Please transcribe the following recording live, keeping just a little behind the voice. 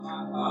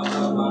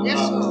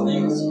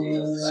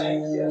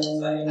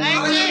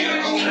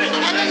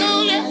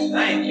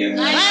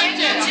Thank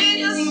you,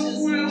 Jesus.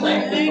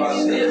 Thank you for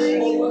this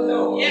open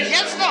door.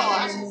 Yes,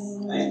 Lord.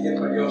 Thank you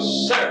for your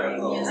servant,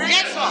 Lord.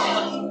 Yes,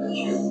 Lord. That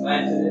you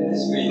planted in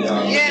this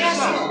vineyard. Yes,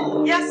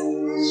 Lord. Yes.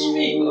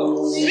 Speak,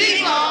 Lord. Speak,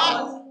 Lord.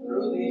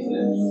 Through these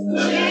lips.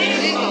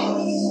 Speak, Lord.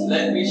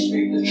 Let me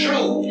speak the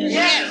truth.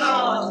 Yes,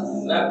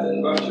 Lord. Nothing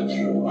but the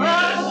truth.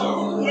 Yes,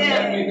 Lord.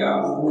 Help me,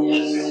 God.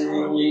 Yes.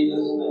 In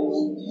Jesus' name.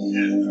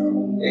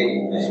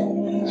 Amen.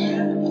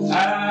 I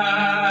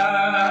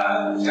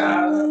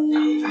gotta be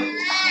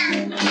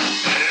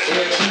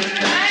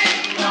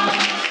everything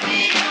gonna be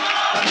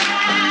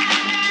alright.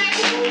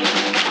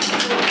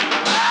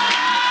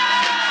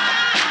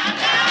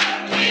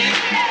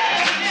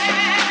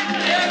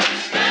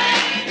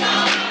 Everything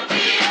gonna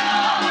be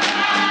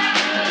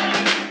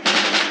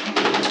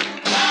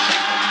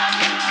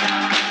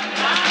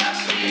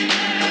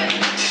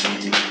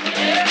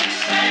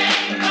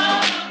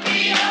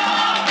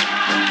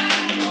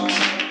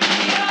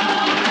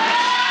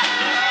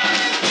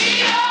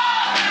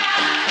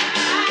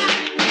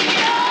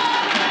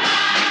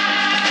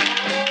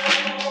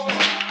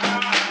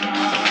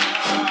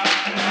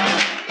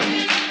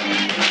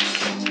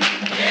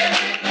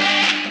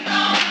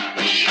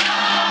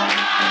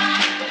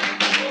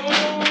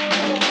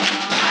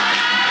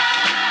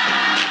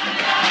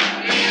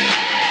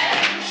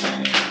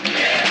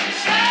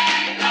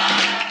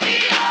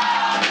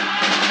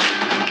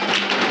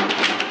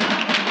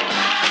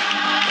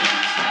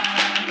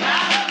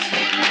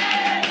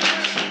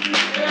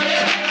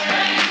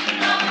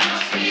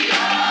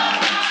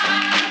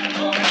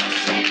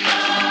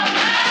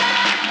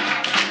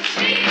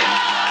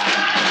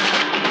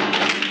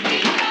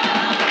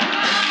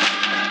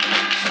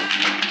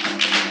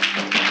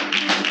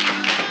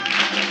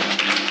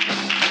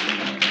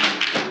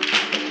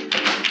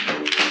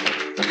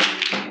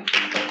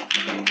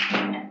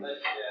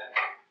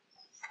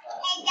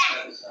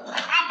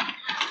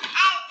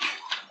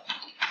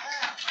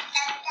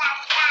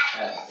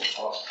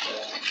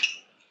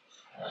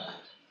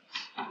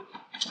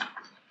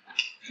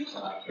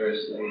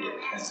First Lady of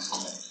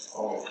Testament,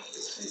 all the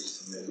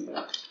faithful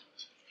familiar.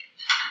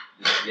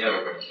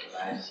 Together,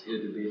 it's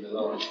good to be in the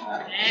Lord's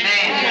house.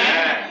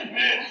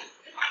 Amen.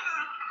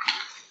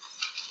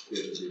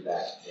 Good to be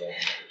back there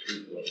with the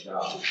people of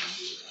God.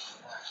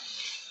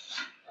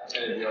 How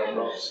many of y'all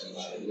brought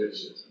somebody with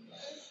you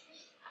tonight?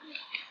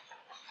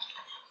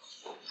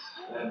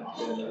 And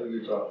who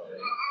you brought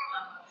there?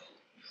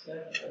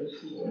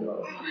 Who's you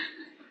brought?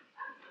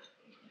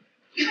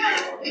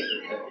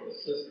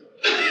 Sister.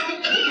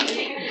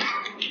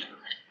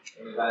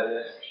 Anybody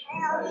else?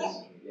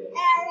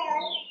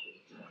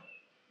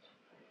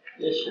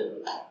 Yes, sir.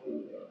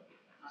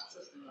 My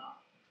sister-in-law.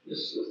 Your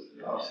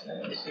sister-in-law's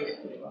name is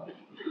sister-in-law.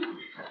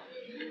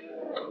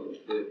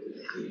 Good to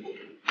see you.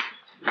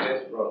 You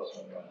guys brought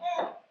someone.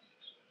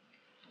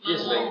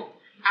 Yes, ma'am.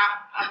 I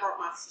brought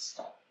my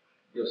sister.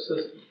 Your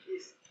sister?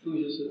 Yes. Who's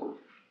your sister?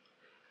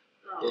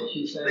 And she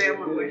sang as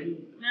good as you?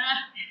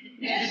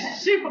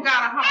 She forgot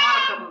her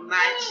harmonica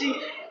tonight.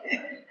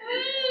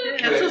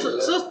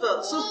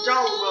 Sister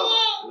Jones' brother.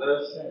 Let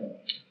us sing.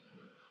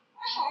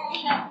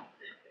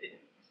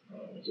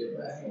 Give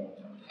her a hand.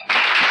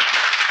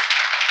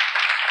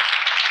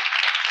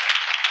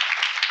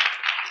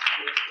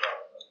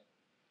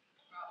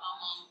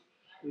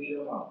 Who's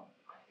your mom?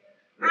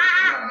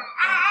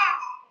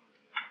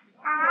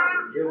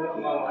 Give her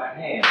mom a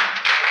hand.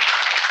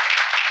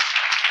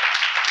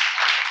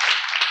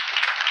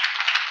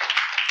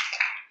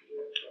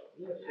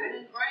 I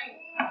didn't bring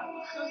her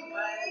sister,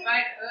 but I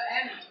invited her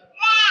and her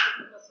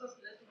sister.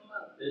 This is my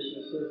mother. This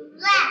your sister.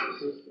 This your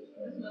sister.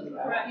 This is my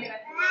sister right here.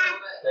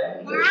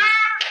 Stand there.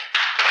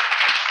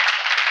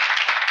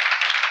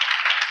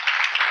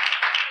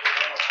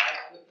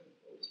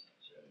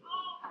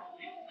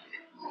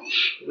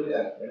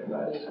 Yeah,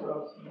 everybody's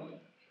crossing.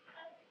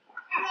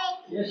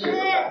 Yes, sir.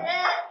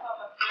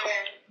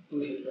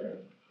 Who's your friend?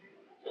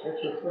 That's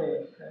your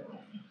friend.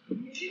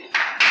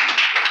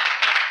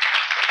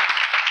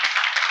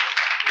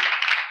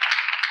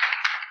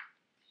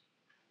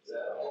 Is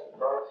that all the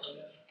crossing?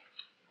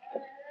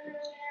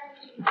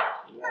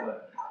 You want a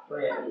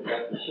friend, you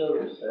got to show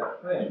yourself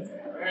friend.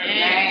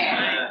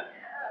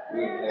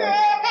 We have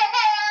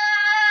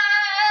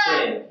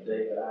friends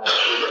today that I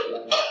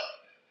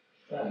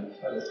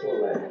Sunday school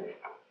language.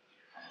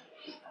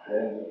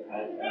 Then I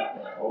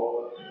got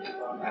all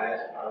I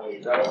asked my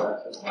daughter,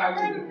 I said, why are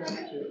you doing that?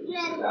 She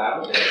said, I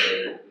was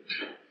there.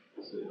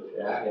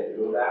 I had to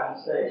go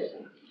downstairs.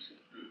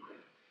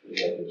 We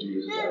had to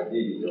use our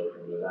video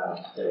from the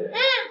downstairs.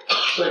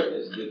 Certainly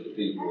it's good to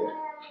be here.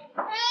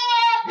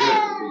 Good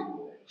to be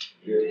here.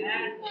 Good to be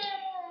here.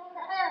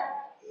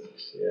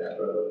 Yeah,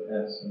 Brother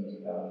Henson is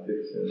kind of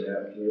fixing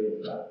that here.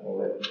 He's not going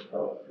to let me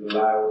talk too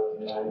loud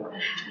tonight.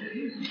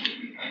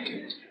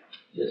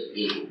 Just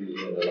good to be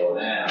in the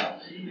Lord's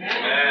house.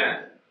 Amen.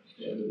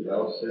 And we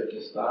all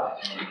certainly stop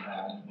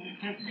sometime.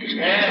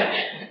 Amen.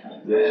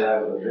 Yes, I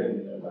was a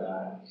dreamer, but I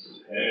had to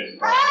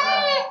stop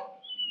down.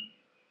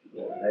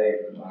 Get back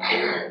to my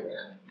room.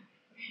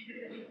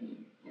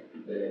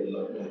 They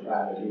looked at my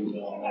trying to do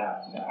on the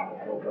outside.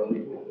 I hope we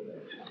do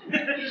it.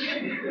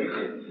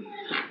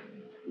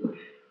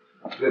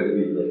 Good to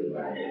be with you,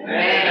 man.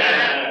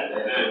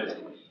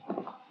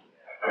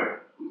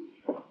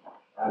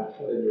 I'm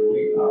telling you,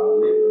 we are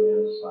living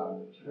in some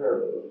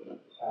terrible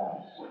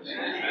times.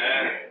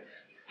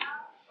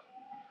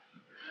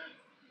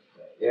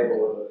 Ever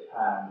was a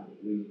time that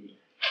we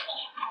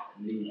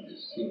need to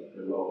seek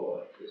the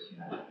Lord this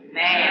night.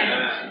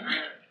 Amen.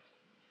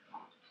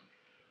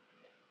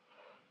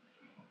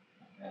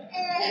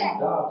 And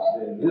God's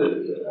been good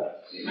to us.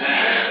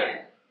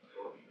 Amen.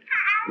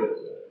 Good to us.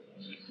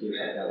 Let me see if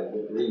I got a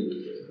good reader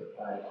just to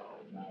fight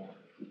tonight.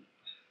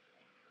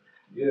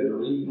 Good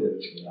reader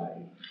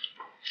tonight.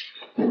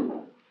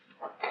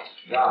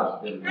 God's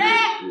been good to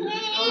us.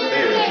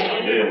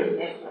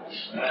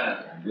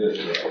 Very good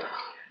to us.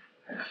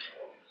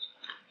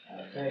 I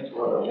think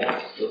what I want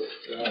us to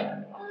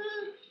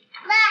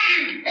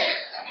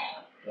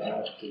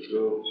God to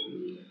go to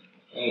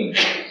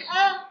Amos.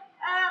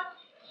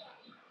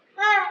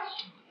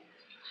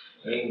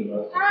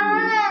 Amos is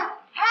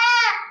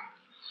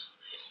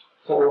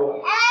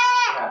 4th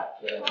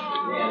chapter,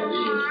 began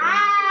reading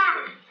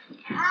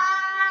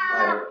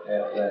right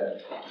at that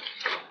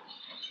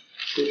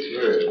 6th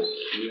verse.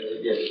 You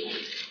get it.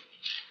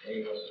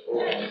 Amos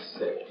 4 and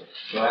 6.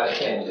 No, I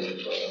can't read it,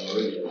 but I'm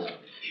reading it.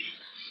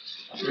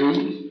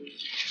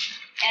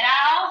 And I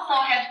also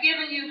have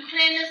given you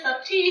cleanness of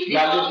teeth in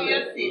all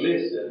your cities.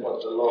 Listen what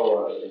the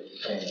Lord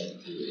is saying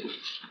to you.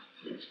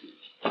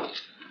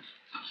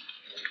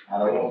 I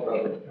don't want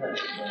Brother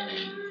Princeton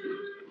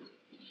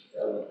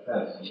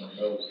and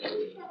those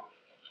two.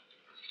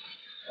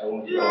 I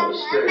want you all to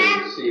study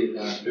to see if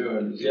I'm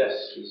doing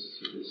justice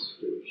to this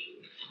scripture.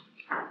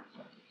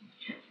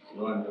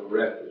 Run the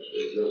reference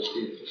with those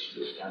people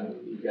scripture. I know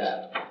you got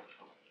it.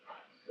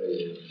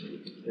 You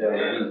can tell me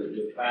to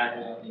define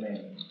your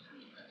name.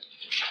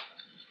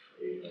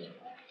 Amen.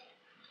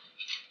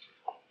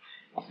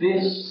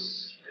 This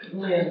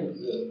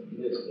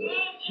cleansingness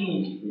of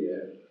teeth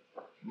here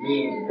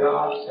means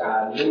God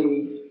shall lay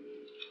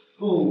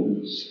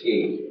food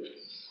scales.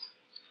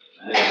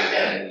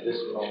 This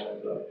one on my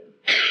brother.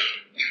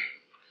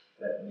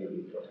 That may be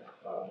for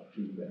a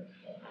few minutes.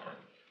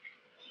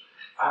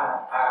 I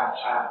have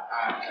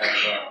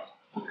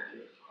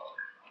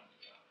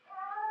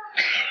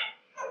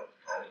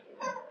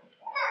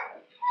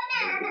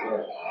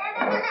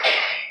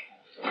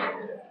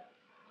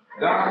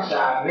God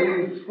shall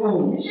make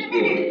food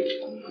scales.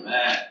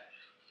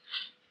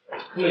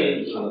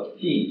 Cleansing of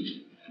teeth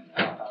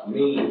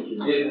means you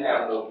didn't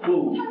have no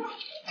food.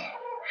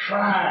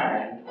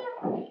 Trying,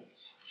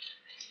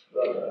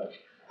 brother,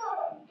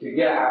 to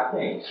get our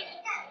things.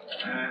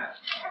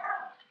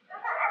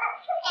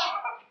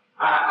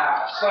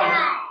 Some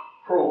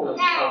programs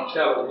on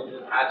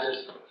television, I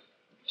just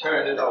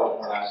turn it off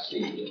when I see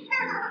it.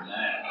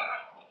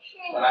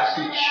 When I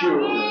see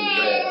children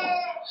there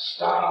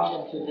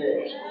starving to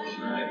death,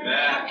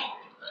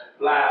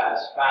 flies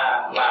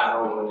flying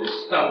over their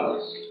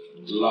stomachs,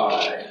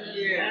 Lord,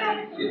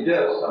 it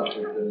does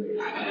something to me.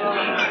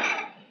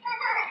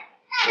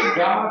 But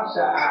God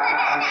said,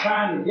 I'm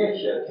trying to get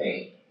your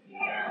thing.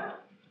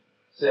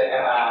 Say,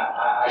 and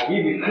I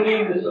give you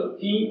cleanness of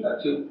teeth,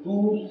 I took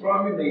food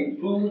from you, made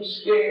food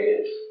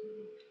scarce.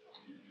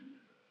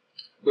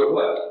 But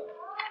what?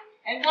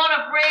 And want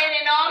of bread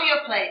in all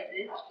your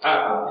places.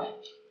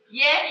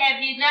 Yet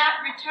have ye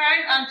not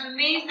returned unto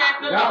me, saith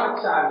the Lord. God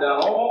has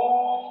done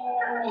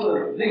all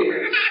of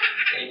this,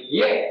 and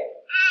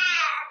yet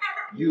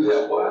you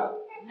have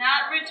what?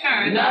 Not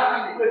returned.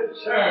 Not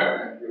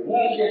returned. You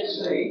won't get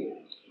saved.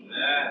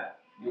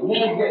 You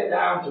won't get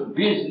down to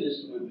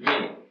business with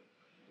me.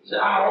 So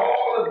out of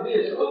all of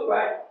this, look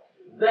like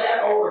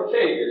that ought to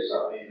tell you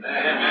something.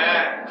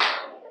 Amen.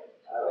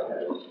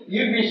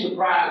 You'd be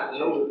surprised to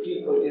know the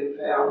people in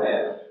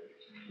Falmouth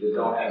that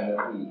don't have no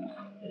meat.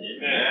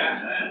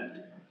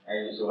 Amen. And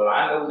you say, well,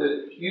 I know that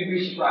you'd be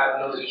surprised to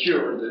know the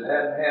children that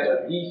haven't had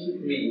a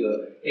decent meal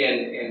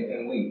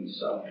in weeks.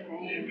 So.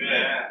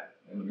 Amen.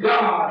 And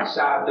God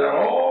shall do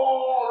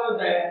all of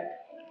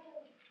that,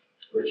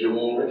 but you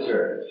won't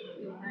return.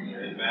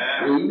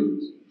 Amen. Read.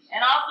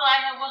 And also I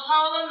have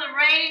withholden the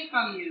rain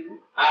from you.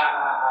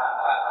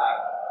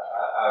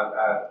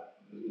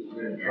 It's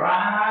been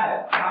dry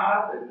and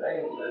hot and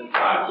things been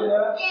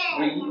tortured.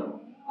 Read.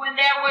 When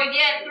there were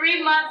yet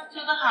 3 months to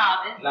the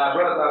harvest. Now,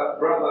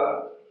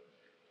 brother,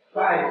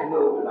 try to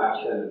know that I'm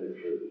telling the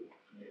truth.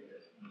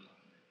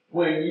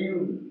 When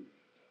you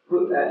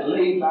put that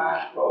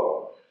lay-by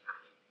cloth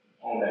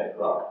on that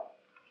crop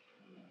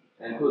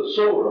and put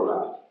soda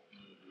around it,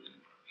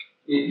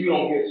 if you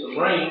don't get some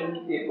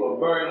rain, it will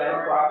burn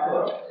that crop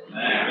up.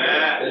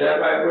 Amen. Is that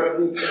right, Brother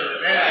Deacon?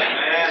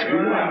 Amen. You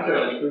know what I'm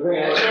telling you.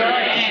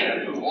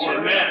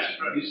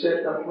 You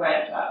set them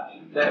plants out.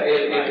 If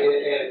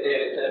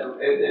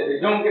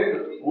you don't get the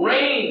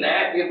rain,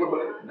 that it will.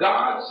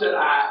 God said,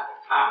 I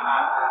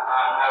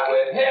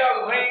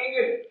withheld rain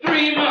in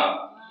 3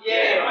 months.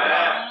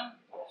 Yeah.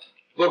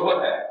 But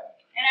what happened?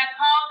 And I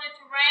called it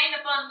to rain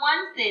upon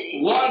one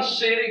city. One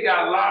city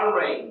got a lot of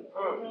rain.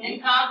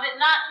 And cause it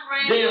not to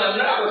rain. Then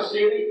another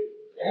city,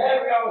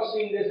 have y'all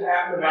seen this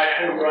happen right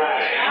through your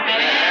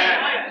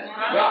eyes?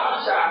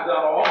 God said, I've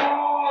done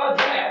all of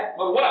that,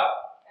 but what?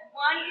 And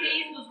one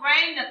piece was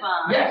rained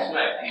upon. Yes,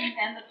 ma'am.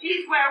 And the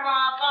piece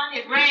whereupon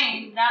it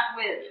rained not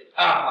withered.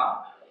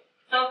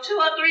 So 2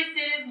 or 3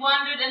 cities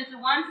wandered into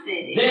one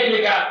city. Then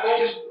you got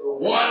folks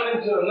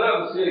wandering to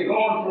another city,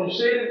 going from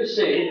city to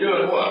city,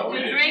 doing what? To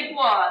drink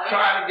water.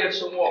 Trying to get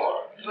some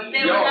water. But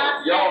they were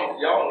not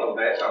y'all know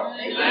that, don't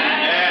you?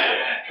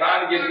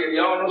 Trying to get,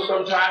 y'all know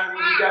sometimes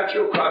you got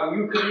your problem,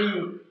 you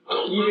can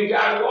even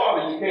got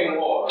water, you can't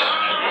water.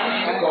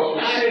 Because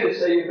the city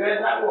say you better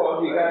not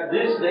water, you got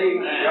this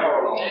day,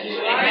 y'all don't.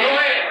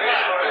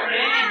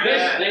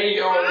 This day,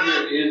 y'all,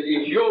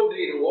 is your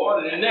day to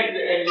water, the next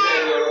day, and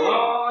your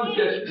lawn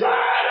just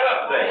dried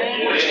up there.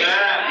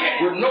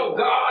 With no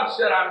God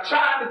said, I'm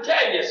trying to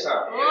tell you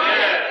something.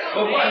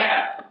 But what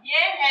happened?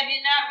 Yet have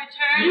you not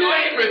returned? You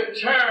ain't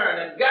returned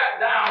and got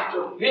down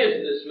to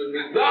business with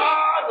me.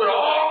 God, with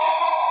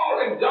all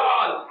that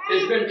God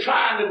has been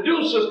trying to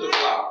do, Sister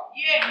Clark,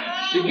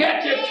 to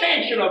get the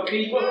attention of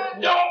people,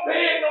 don't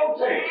pay it no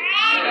attention.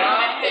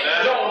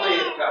 Don't lay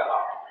it to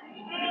heart.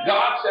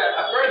 God said,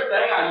 the first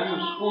thing I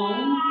used food,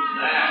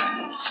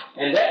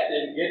 and that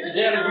didn't get you.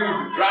 Then I used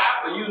the drought,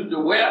 I used the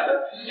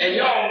weather, and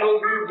y'all know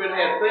you've been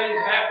had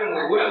things happen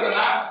with weather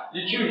now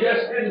that you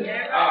just didn't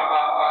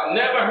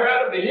never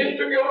heard of the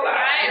history of your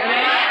life.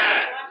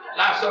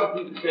 Now some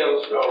people tell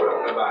a story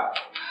on the Bible.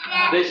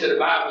 They said the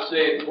Bible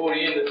said before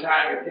the end of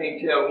time you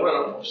can't tell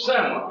winter from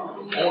summer,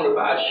 only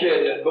by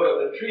shedding and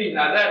buds and trees.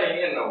 Now that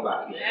ain't in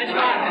nobody. That's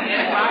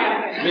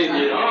right. Maybe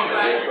in the army,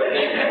 but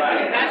ain't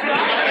nobody. That's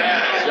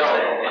right. Y'all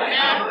don't like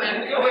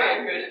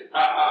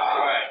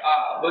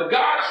but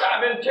God said,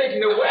 I've been taking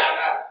the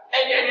weather,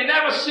 and yet you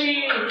never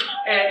seen,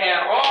 and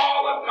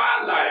all of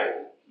my life,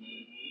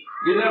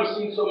 you never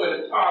seen so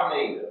many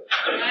tornadoes.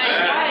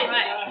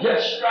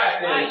 Just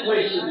striking in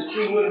places that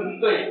you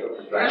wouldn't think of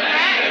striking.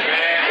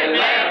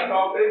 Atlanta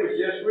thought they was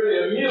just really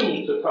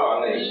immune to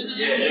tornadoes.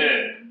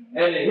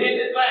 And it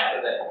hit Atlanta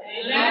there.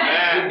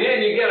 But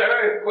then you get an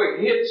earthquake,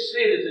 hit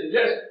cities, and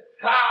just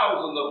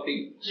thousands of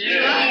people.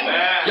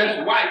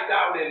 Just wiped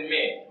out in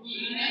minutes.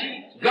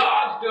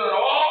 God's doing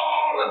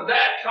all of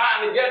that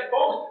trying to get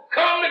folks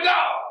come to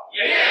God.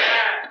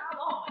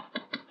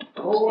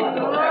 Oh, I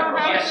don't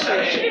have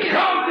to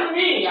come to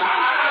me. I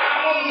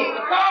want you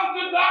to come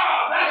to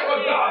God. That's what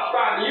God's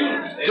trying to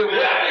use. The way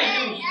they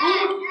use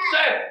food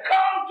said,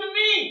 come to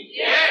me.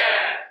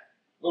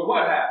 But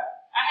what happened?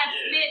 I have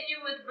smitten you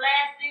with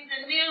blastings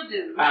and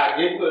mildew. I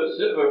get a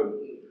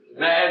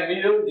mad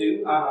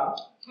mildew.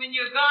 When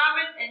your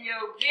garments and your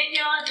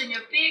vineyards and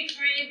your fig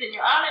trees and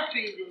your olive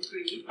trees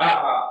increase, the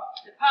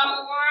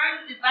palmer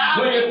worms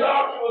devour. When you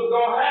thought you was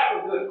going to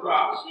have a good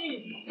crop,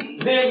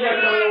 then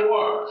here come the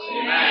worms.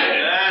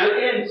 The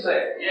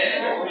insects.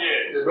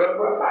 The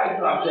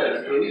I'm telling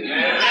the truth.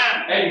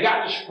 And you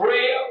got to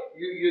spray them.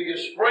 You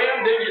spray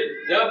them, then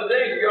the other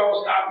day you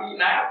all stop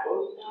eating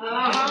apples.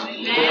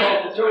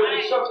 Because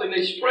it's something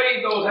they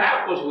sprayed those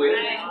apples with.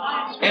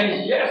 And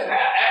it's just,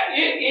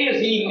 it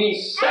is a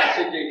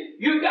necessity.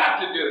 You got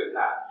to do it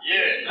now.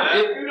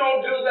 If you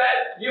don't do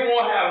that, you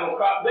won't have no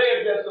crop.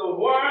 They're just those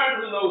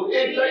worms and those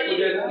insects will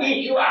just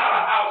eat you out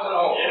of house and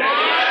home.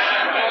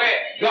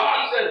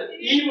 God says,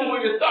 even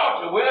when you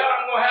thought, well,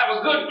 I'm going to have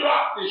a good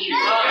crop this year.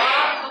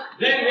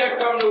 Then here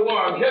come the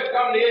worms, here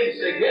come the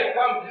insects, here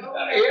come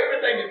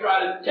everything to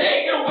try to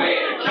take it away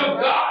until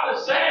God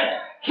is saying,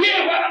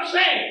 hear what I'm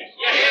saying.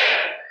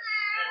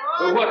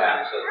 But what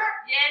happens?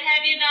 Yet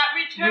have you not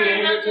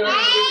returned unto me?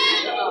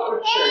 Don't go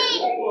to church.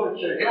 Don't go to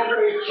church. Don't go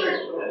to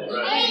church.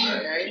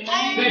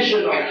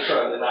 Fishing on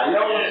Sunday. Now,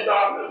 y'all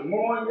start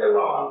mowing your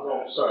lawns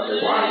on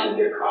Sunday, washing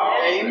your car.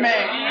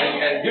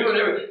 And doing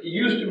everything. It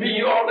used to be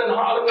you all in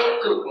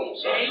Hollywood cook on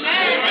Sunday.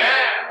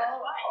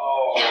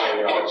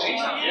 Oh,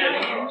 Jesus.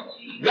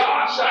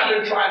 God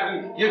started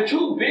trying to, you're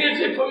too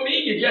busy for me.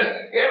 You can't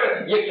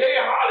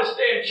hardly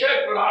stay in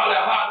church with all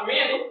that hot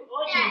minute.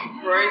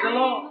 Praise the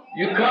Lord.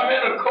 You come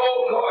in a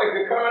cold car, if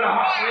you come in a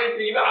hot minute,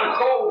 you got a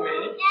cold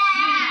minute.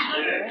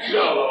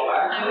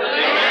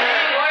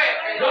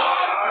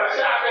 God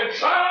I've been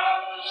trying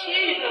to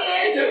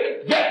get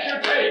your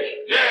attention.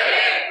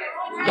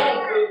 Don't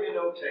pay me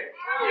no attention.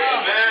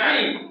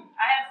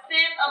 I have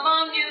sent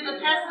among you the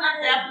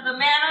pestilence after the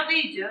manner of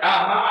Egypt.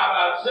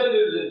 I've sent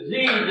you the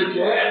disease that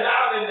you had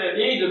down in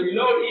Egypt. You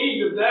know,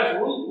 Egypt,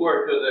 that's root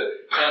workers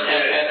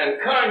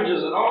and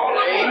conjures and all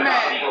of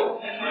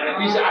that.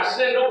 He said, I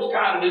send those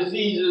kind of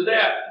diseases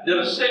there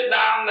that'll sit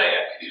down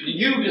there.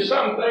 You do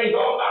some things,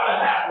 all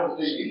that happens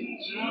to you.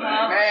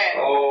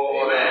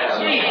 Oh,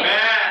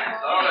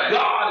 man.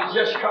 God is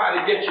just trying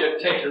to get your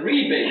attention.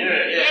 Read me.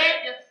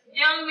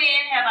 Young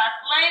men have I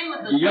slain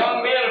with the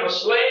young men have a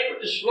slave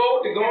with the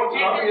slow to go into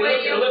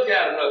look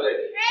at another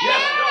day.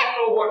 Just don't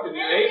know what to do.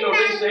 Ain't no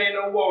this, ain't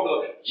no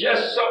war.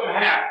 Just something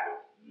happened.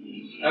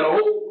 And a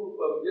whole group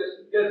of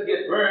them just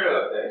get burned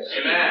up there.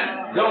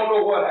 Don't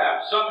know what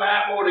happened. Something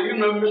happened over there. You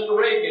remember Mr.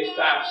 Reagan's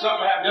time.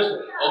 Something happened. Just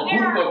a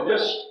group of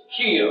just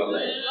killed.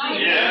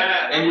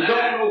 Yeah. And you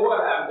don't know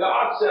what happened.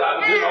 God said,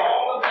 I did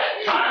all of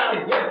that trying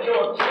to get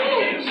your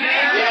attention.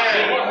 Yeah.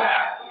 And what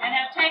happened? And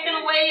have taken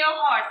away your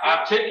horses.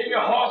 I've taken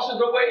your horses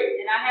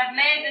away. And I have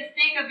made the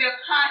stick of your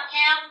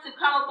camps to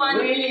come upon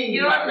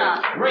your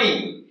nostrils.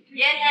 Read.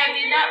 Yet have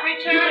you not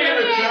returned. You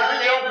didn't return.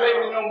 You don't pay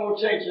me no more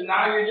attention.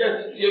 Now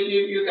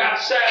you got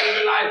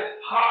Saturday night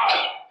hard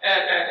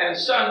and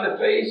Sunday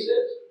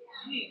faces.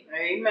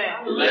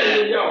 Amen.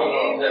 Let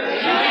y'all know that.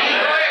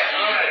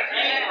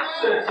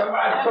 Said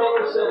somebody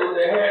told us that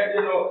they had,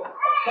 a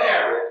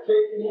parrot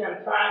taking him,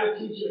 trying to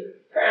teach a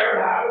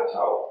parrot how to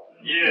talk.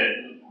 Yeah.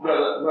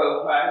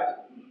 Brother Fact.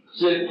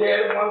 Said,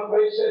 carried one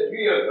place, said,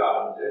 be a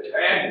God.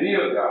 And be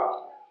a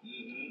God.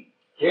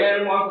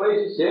 Carried one place,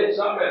 he said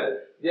something else.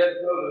 The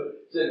other brother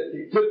said,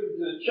 he took him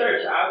to the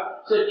church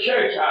house, said,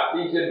 church house.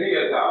 He said, be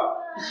a God.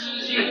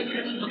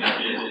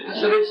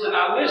 So they said,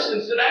 now listen,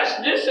 so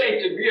this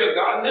ain't to be a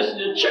God, this is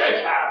the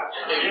church house.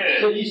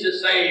 So he's the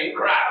same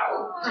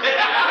crowd. The same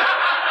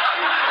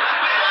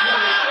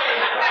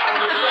crowd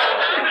was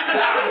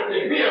down at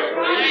the beer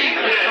place.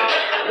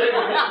 They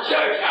were in the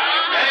church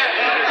house.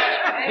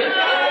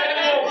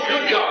 Oh,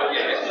 good God,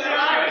 yes.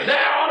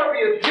 There ought to be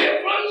a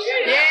difference.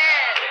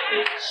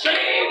 Yeah. Saved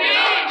and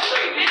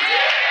unsaved.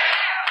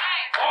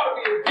 Yeah. Ought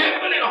to be a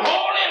difference in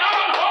holy and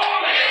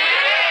unholy.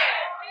 Yeah.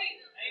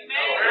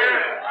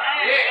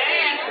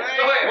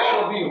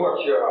 Ought to be what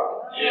you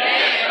are.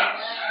 Yeah.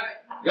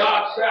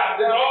 God said, I've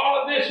done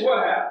all of this.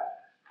 What happened?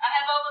 I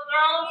have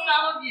overthrown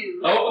some of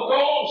you.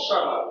 Overthrown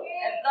some of you.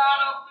 As God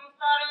overthrew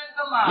Sodom and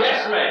Gomorrah.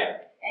 Yes,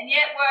 ma'am. And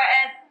yet were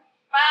as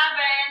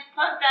firebrands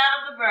plucked out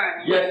of the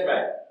burning. Yes,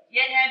 ma'am.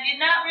 Yet have you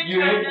not returned.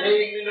 You ain't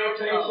paid me no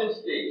attention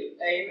still.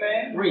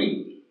 Amen.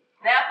 Read.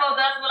 Therefore,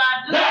 thus will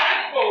I do.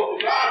 Therefore,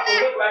 God will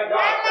look like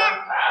God's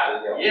tired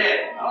of you.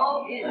 Yeah.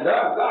 Oh, yes. And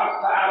God's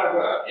tired of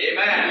her.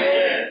 Amen.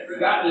 Yes.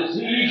 Got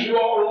disease you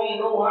all don't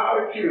know how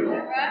to cure.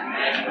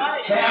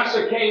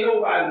 Cancer can't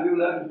nobody do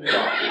nothing to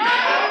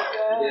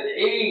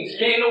AIDS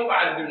can't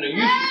nobody do nothing.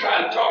 You used to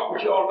try to talk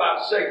with y'all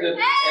about sex and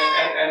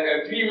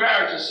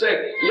premarital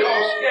sex.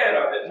 Y'all scared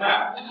of it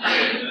now.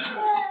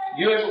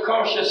 You ain't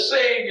because you're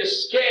saved, you're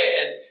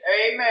scared.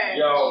 Amen.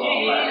 Y'all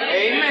don't like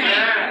it.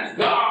 Amen.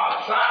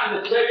 God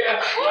trying to tell you,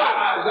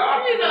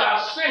 God said, I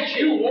sent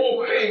you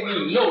won't pay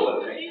me no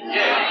attention.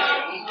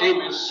 Yeah.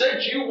 If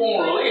since you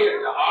won't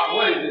live the heart,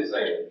 what did it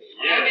say?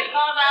 Yeah. And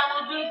because I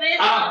will do this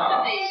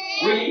unto thee,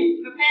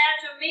 read. Prepare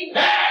to meet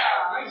me.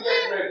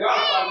 God,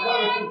 I'm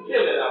coming to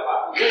kill it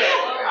about.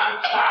 I'm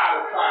tired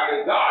of trying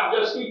it. God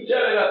just keep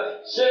telling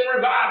us, send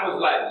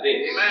revivals like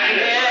this. Amen.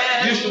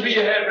 Yes. Used to be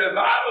you had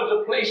revivals,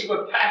 a place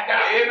would pack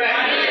out.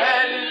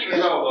 Amen.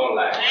 Y'all don't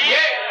like it.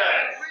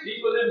 Yes.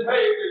 People didn't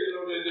pay,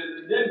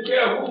 they didn't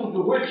care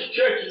which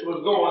churches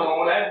was going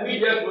on, and we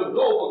just would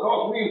go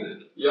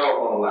because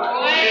y'all don't like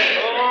it.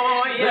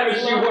 Oh, yes. Let me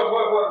see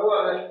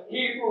what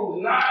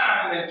Hebrews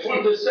 9 and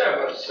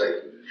 27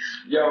 say.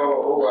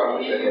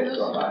 I'm saying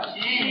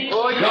somebody.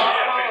 God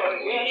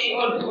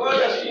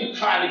just keep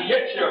trying to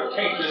get your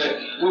attention, and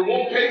we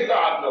won't pay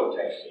God no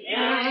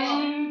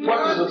attention. What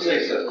does it say,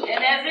 sir?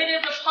 And as it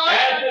is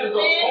appointed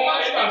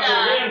unto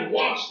men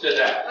wants to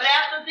die. But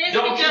after this,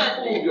 don't you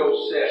fool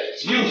yourself.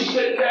 You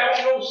sit there on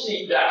your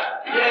seat down.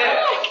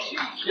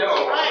 Yeah.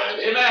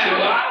 Amen.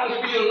 I don't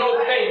feel no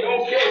pain.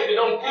 Don't care if you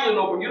don't feel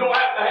no pain. You don't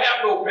have to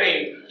have no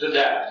pain to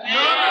die.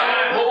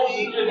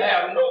 Moses didn't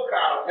have no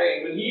kind of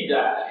pain when he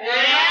died.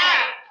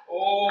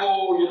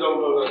 Oh, you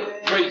don't know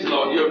that. Praise the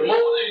Lord. Moses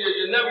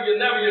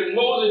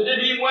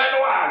didn't even wear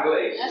no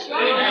eyeglasses. That's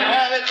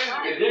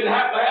right. It didn't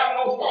have to have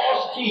no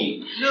false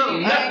teeth.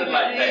 Nothing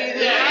like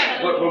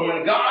that. But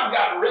when God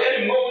got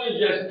ready,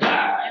 Moses just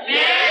died.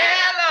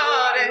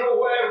 I know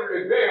wherever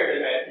they buried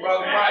him at.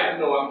 Brother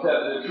Christ know I'm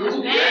telling the truth.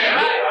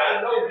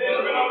 I know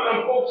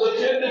them folks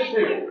attend this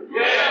funeral.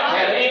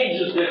 And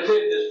angels that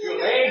attend this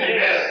funeral. Angels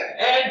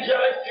had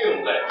angelic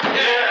funeral. I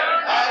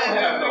don't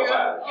have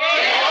nobody.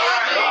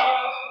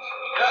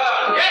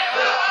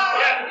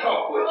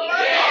 Talk with you.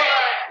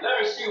 Let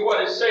me see what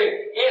it says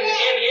in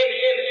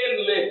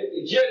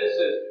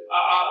Genesis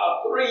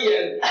 3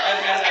 and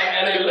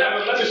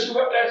 11. Let me see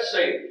what that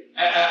says.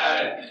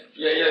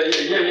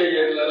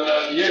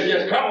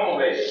 Yes, come on,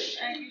 baby.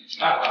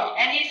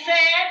 And he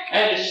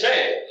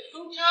said, who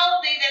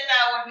told thee that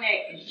thou wert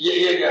naked?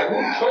 Who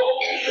told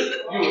you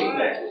was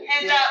naked?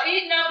 Hast thou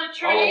eaten of the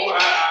tree? Oh,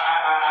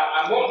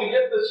 I want to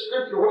get the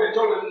scripture where it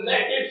told him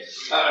naked.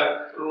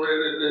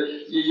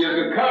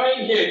 You're coming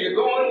here. You're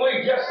going away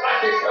just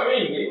like you come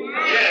in here.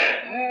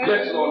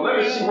 Yes, Lord. Let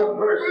me see what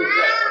verse is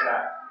that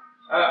tonight.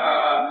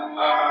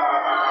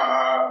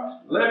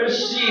 Let me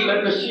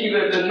see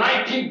the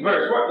 19th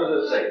verse. What does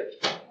it say?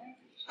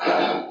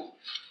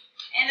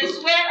 And the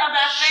sweat of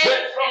thy face.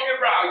 Sweat from your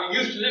brow. You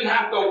used to didn't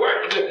have to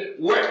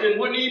work and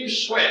wouldn't even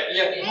sweat.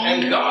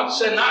 And God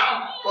said,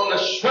 now from the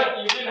sweat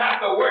you didn't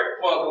have to work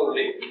for a little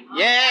bit.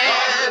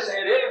 God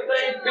said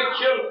everything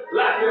picture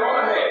like you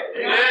ought to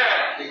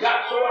have. It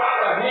got so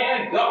out of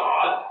hand,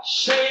 God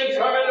sin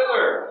come in the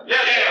world.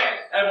 Yes, sir.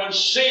 And when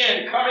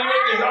sin come in,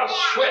 you start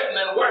sweating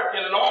and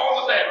working and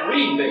all of that.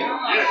 Read me.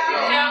 Yes, sir.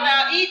 Shall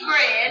thou eat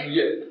bread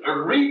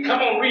Read.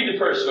 Come on, read the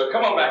first one.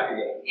 Come on back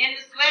again. in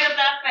the sweat of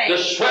thy The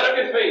face? sweat of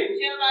your face.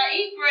 Shall thou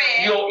eat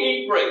bread You'll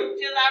eat bread.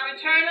 till thou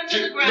return unto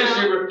the This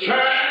you ground?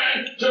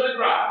 return to the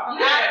ground.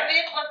 Out of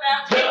it was thou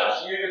taken. Thus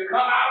you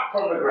come out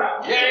from the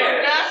ground. From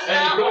dust And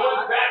thou you're going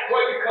art. back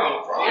where you come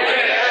from.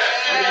 Yes.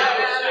 And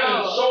you've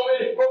seen so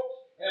many folks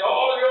in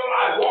all of your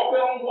life walking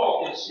on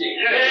walking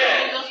sticks.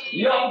 Yes.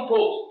 Young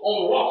folks on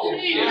walking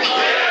sticks.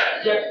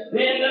 Just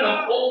bending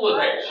them over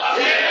there.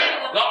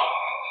 God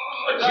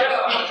just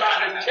keep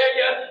trying to tell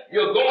you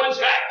you're going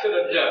back to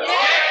the dust. I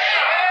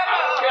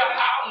don't care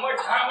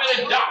how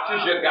many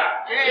doctors you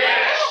got.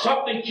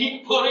 Something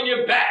keep pulling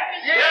you back.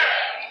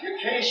 You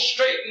can't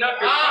straighten up.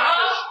 You're trying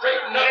to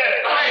straighten up.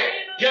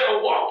 Get a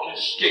walking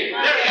stick.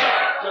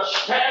 Just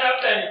stand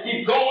up and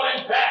keep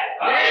going back.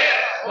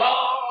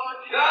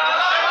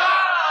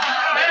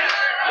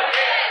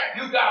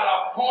 You got an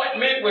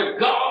appointment with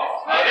God.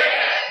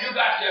 You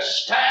got to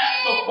stand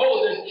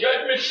before the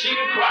judgment seat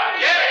of Christ.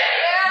 You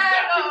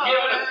got to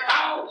give an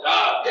account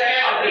of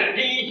the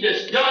deeds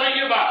that's done in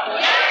your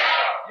body.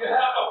 You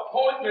have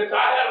appointments.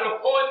 I had an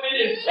appointment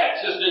in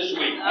Texas this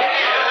week,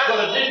 but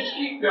I didn't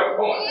keep the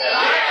appointment.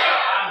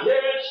 I'm here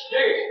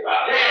instead.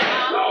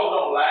 Y'all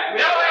don't like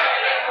me.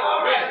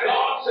 When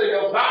God said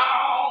your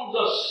bounds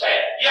are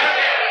set,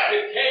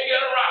 you can't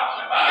get around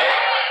them.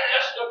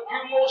 Just a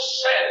few more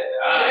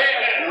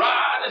settings.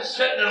 Ride and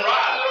sitting and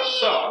ride in the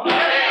sun.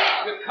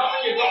 You're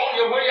coming, you're going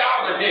your way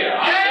out of here.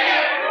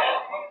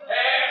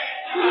 Prepare.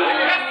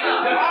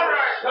 All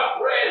right.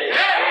 Stop ready.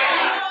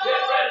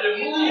 Get ready to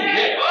move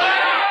here.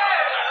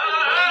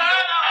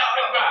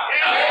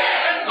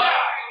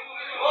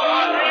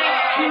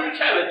 Keep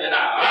telling you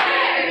now.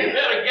 You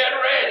better get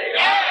ready.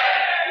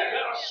 You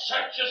better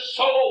search your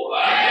soul.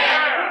 You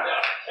better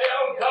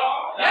tell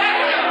God.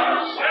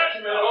 Search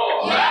me,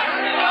 Lord.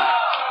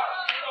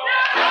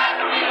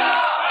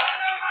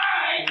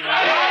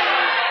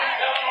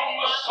 Down on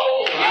my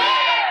soul.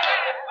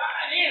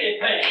 Find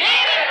anything.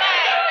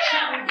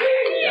 Shouldn't be.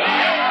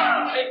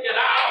 Take it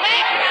out.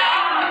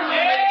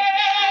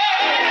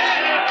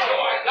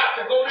 Oh, I got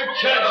to go to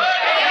church.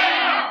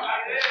 I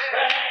got to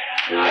stand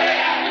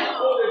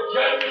before the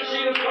judgment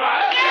seat of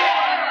Christ.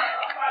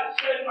 Somebody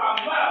said my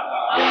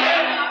mother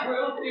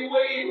will be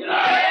waiting.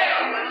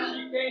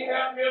 She can't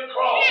help me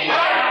across.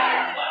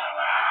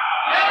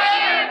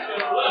 To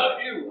love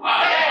you.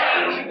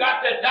 You got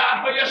to die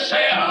for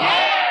yourself.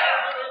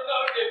 You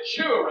love your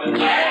children.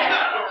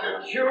 But your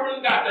children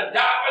got to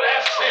die for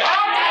themselves.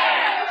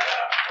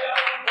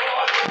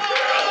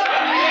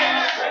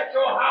 Set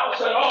your house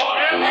in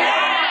order.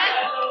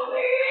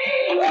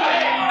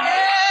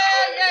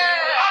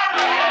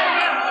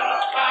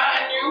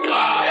 Find you a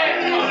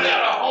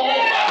better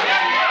home.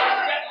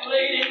 Getting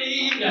late in the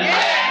evening. The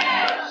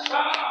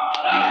sun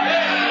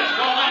is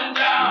going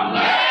down.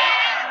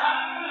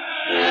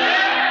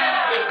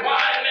 It's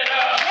winding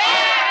up.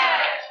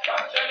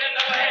 Destruction in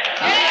the land.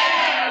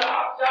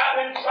 I've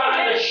been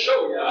trying to show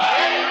you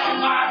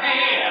my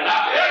hand.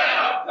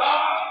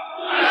 God.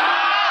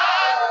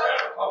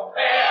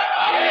 Prepare.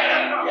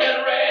 Get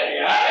ready.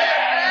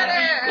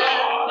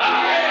 God. I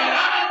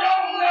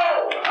don't know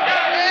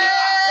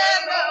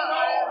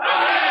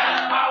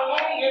how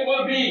long it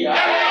will be. I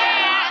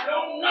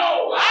don't know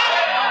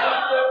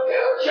what the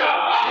future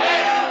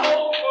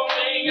holds for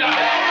me.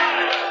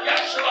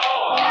 Yes,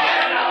 Lord.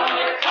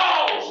 It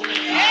calls me.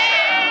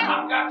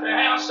 I've got to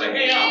answer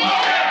Him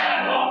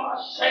for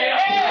myself.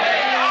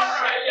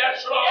 Say yes,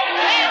 Lord.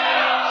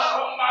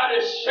 Somebody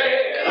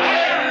said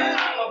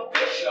I'm a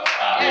bishop.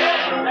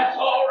 That's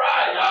all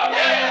right.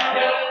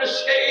 Get on the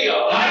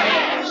scale.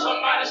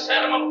 Somebody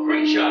said I'm a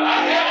preacher.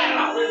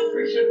 I've been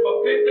preaching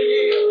for 50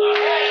 years.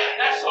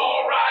 That's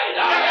all right.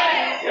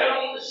 Get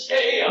on the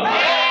scale.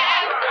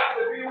 You got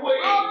to be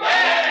weighed.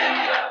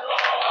 That's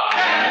all.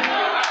 You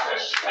got to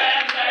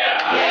stand there.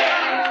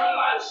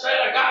 Somebody said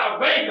I got a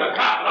bank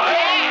account.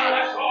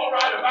 That's all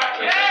right about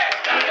your bank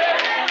account.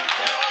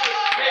 Get on the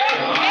scale.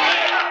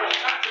 You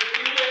got to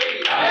be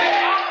weighed.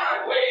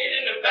 Weighed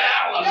in the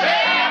balance.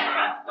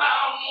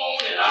 Down on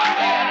it.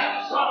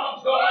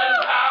 Sun's going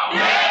down.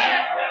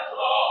 Yes,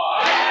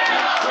 Lord.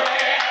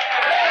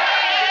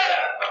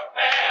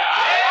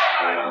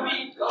 Prepare.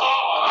 Meet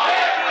God.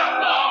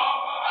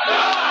 Lord.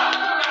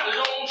 Got his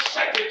own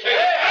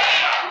secretary.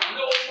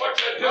 Knows what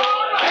you're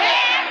doing.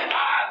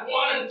 Eyes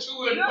 1 and 2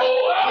 and 4.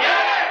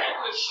 In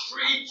the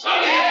streets. You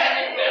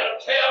better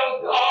tell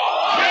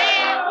God.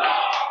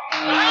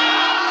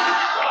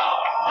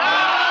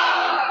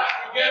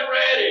 Get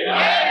ready.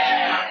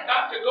 I've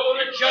got to go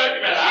to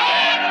judgment.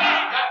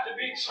 I've got to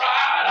be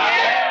tried. I've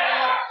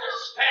got to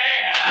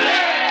stand.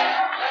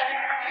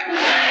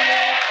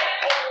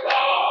 Oh,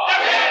 God.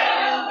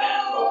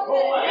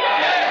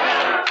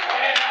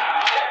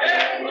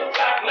 Look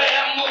like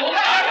lamb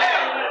moves.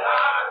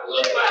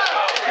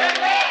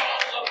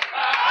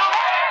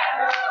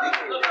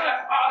 Look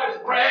like father's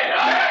bread.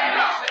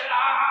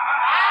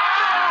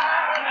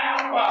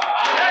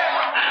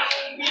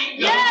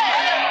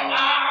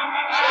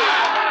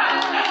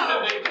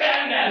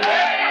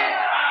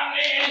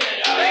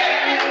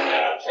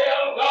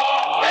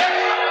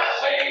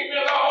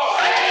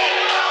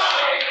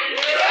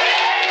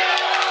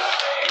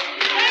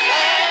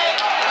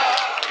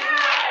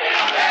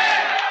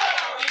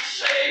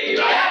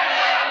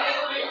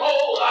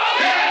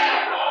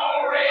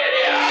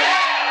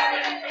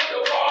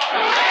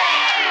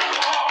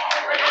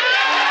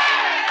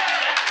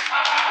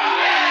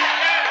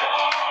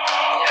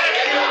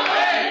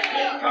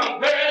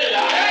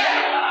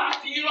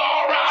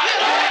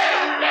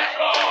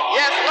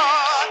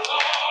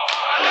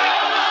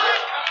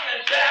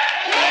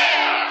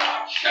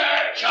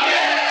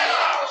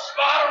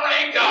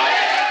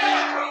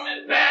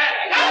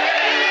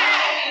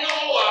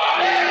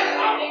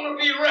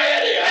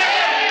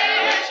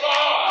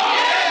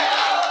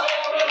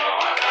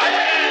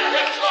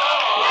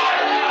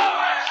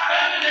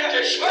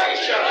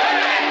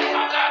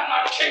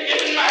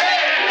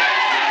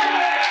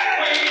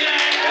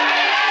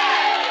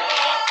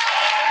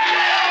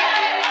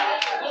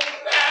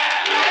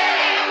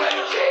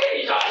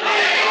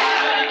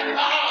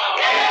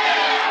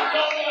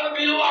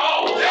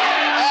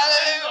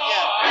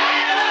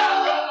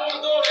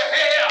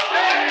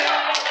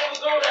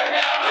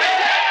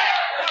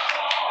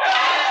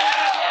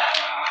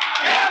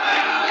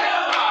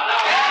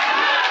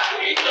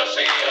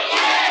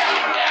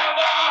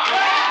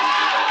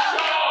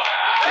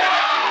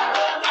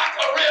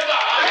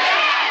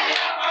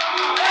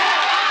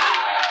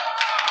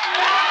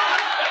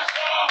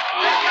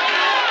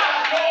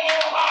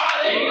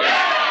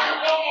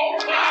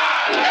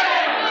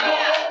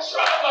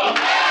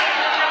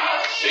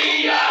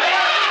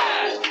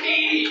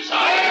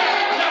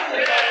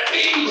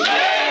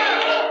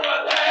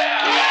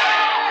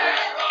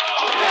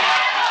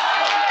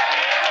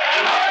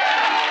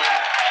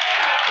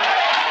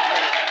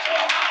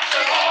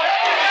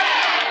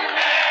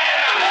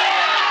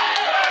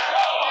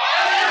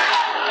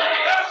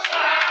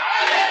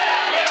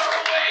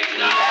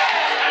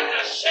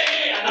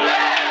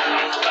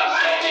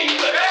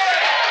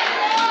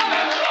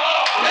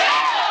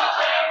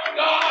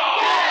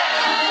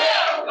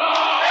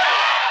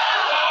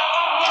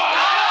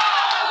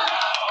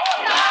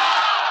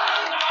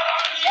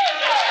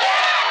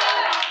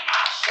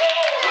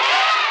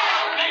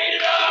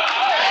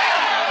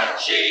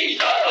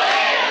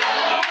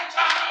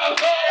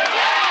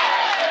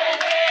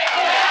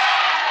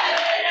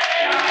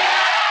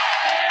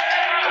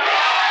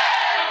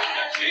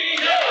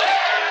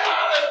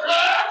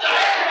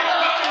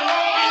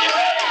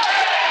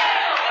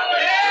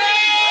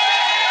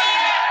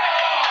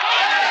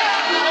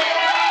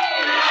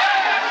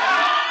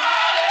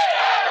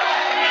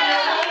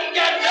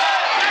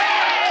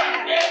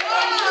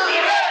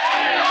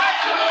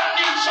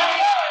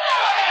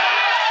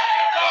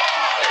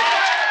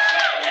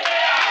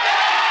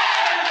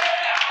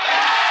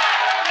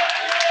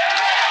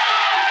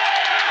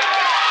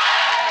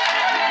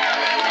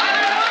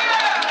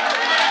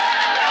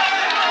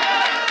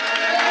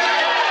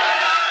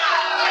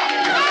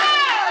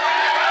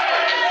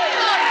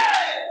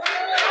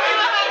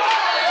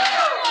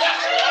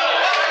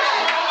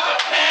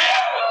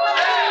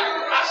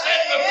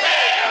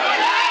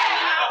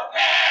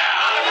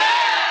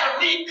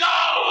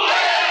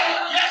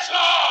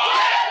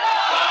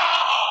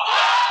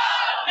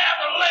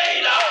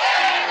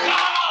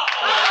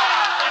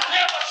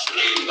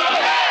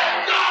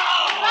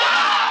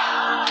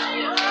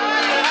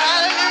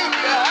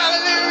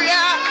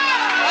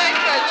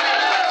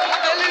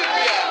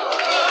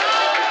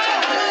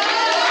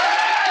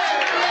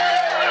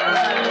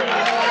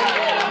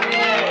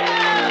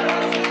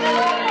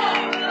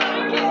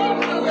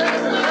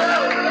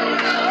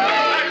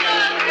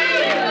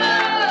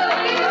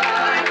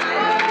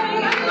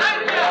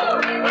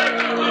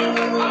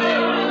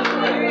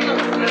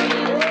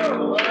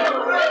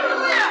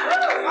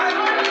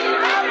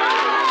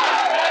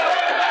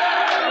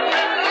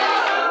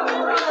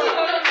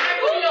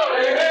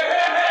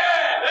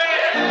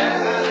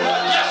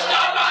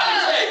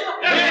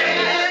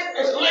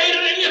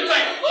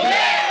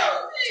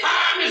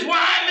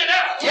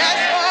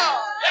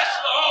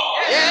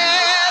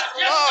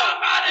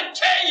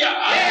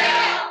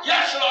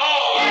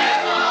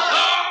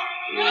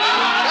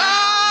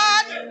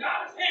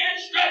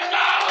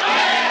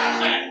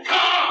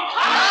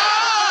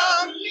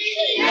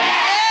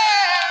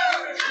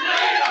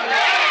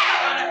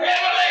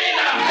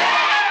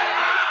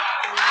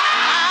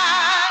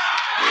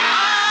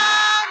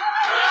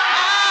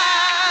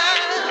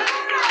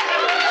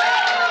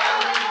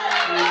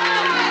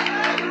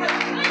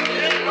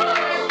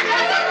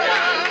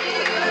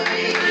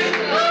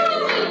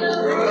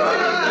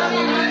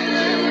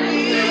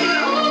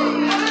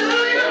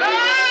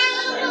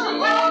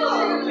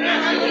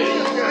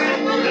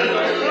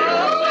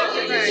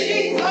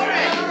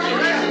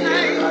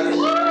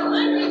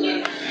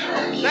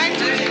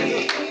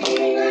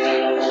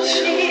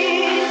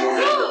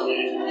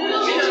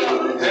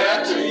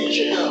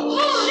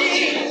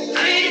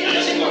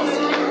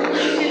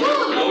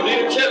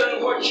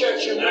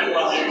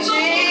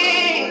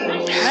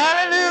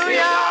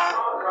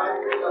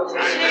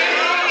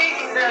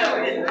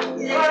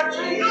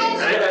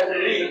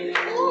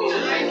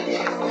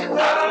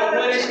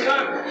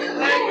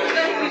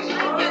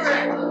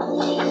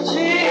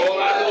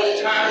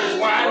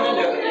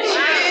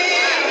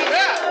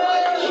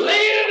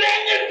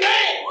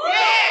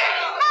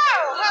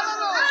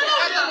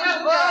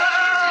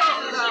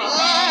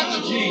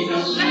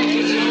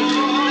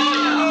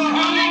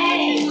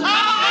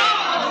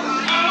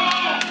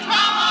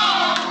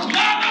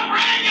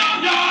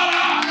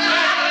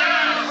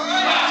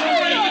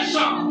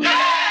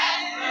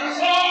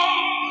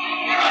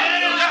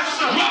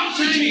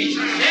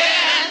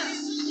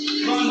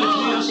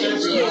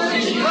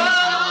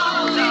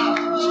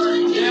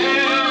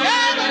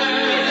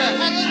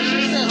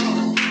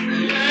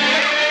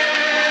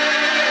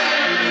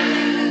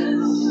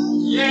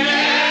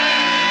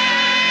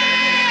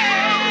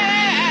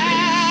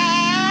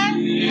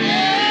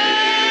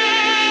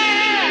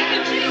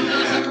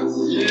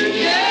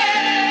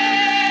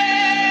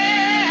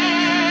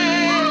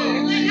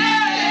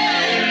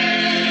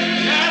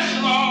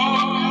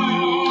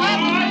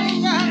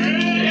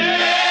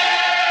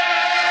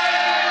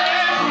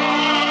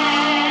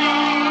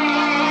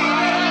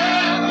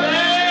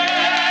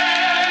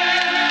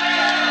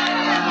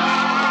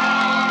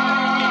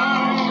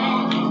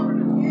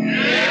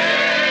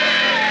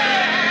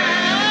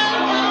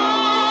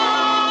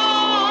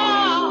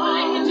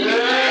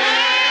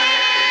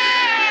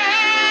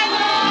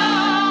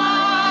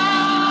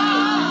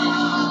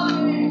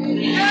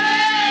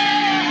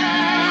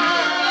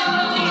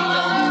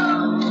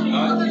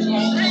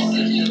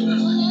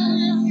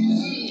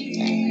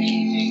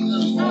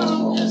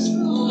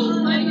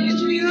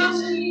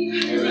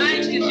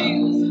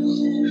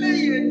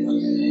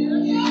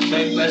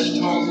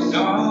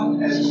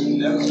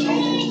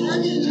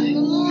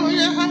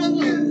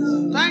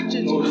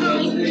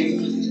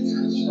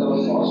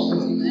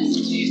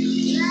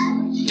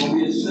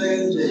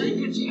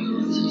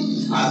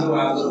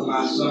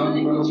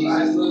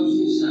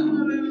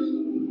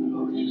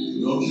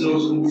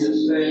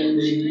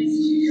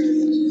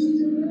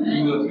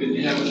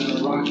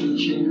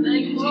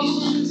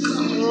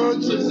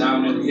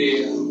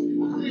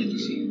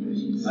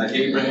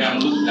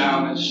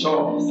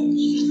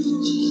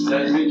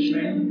 That rich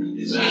man?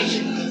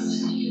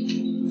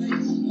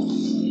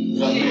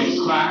 That man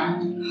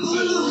crying?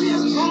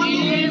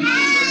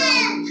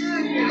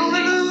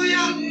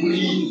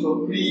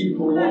 Plead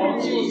for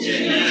water.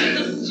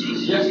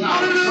 Just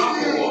not a drop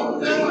of water.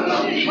 There's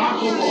not a drop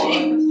of water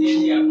in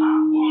here,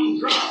 not one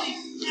drop.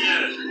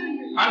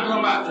 I'm talking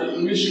about the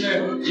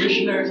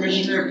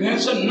missionary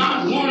Benson, not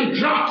one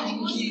drop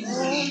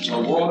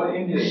of water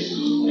in here.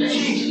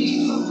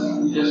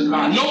 Just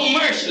not, no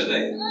mercy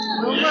there.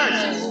 No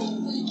mercy.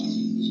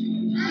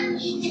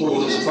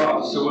 Told his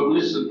father, so well,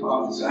 listen,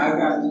 father, I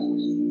got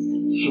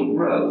some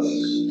brothers.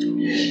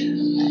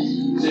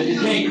 Said you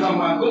can't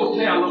come out, go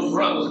tell them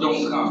brothers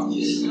don't come.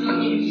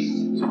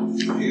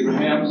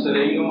 Abraham said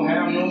they ain't gonna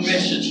have no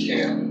message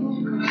carry.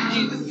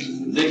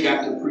 They got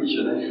the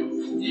preacher there.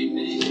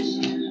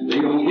 They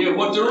gonna hear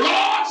what the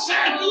Lord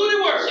said through the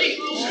word.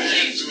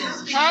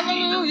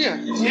 Hallelujah.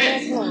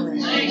 Yes.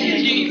 Thank you,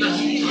 Jesus.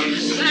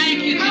 Thank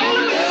you,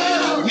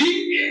 Jesus.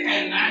 Weep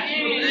and not you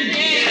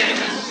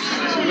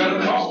better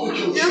talk with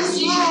your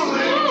Yes, Lord.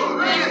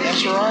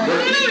 That's right.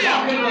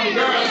 Talking to the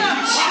girl,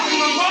 talking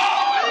to the boy.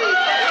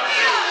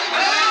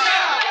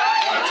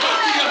 Talk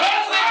to your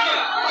husband.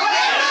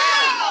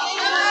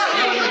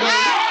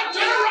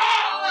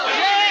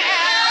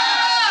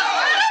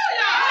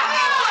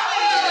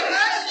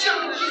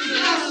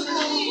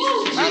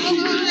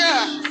 Hallelujah.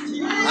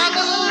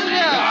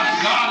 Hallelujah.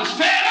 God is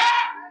fed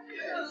up.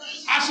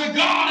 I said,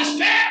 God is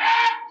fed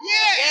up.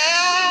 Yeah.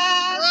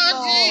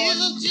 Lord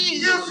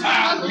Jesus.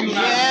 You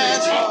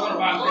not talking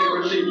about their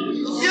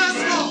religion. Yes,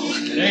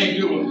 Lord. It ain't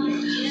doing it.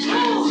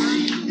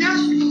 Yes.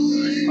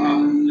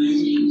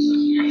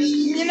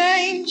 In your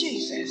name,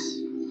 Jesus.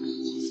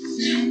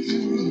 I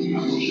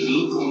want you to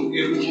look on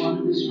everyone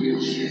in this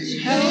building.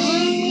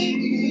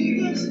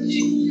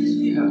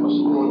 Help us,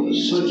 Lord, to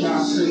search our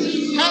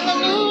faces.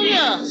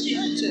 Hallelujah.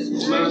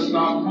 Let us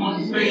not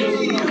pointing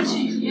fingers,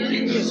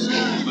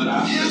 but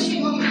our faces.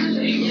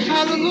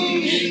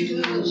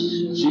 Hallelujah.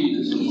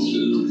 Jesus, I want you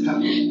to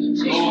help us.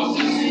 Lord,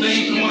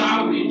 things on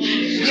our way.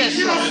 Yes,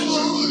 Lord.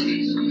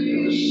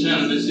 The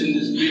sinner that's in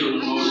this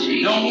building, Lord, if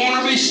you don't want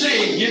to be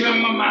saved, give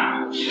him a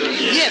mind.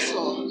 Yes,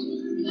 Lord.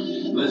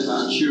 Bless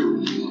our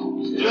children,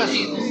 Lord. Yes,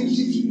 Lord.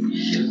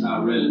 Bless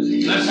our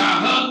relatives. Bless our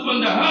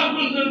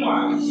husbands and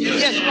wives.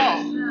 Yes,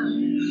 Lord.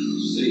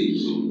 Save,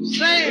 Lord.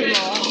 Save,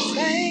 Lord.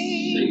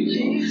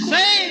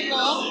 Save,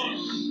 Lord.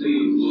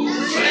 Save, Lord.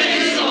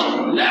 Save,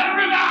 Lord. Let a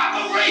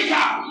revival break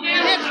out.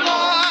 Yes,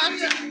 Lord.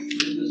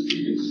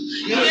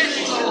 Yes,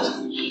 Lord.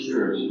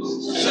 Stir us, Lord.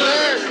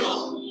 Stir,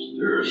 Lord.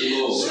 Stir us,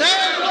 Lord.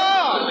 Stir,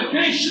 Lord. I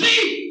can't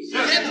sleep.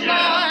 Yes,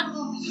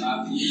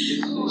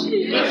 Lord.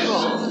 Yes,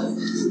 Lord.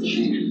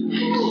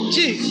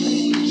 Jesus.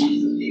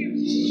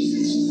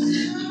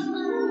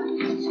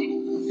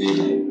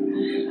 Amen.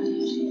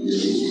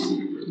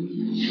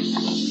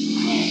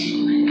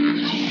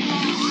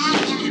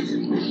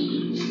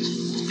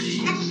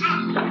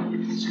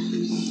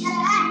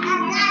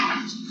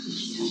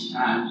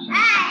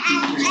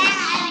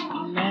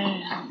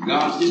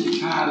 God didn't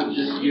tired of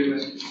just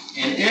giving,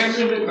 and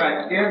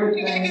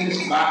everything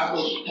this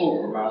Bible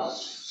spoke about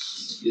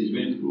has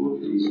been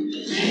fulfilled.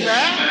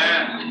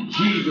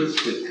 Jesus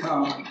could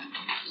come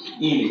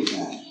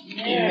anytime.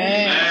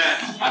 Amen.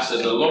 I said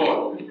the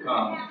Lord could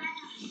come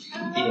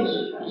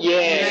anytime.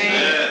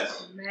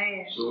 Yes.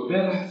 So we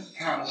better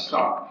kind of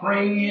start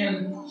praying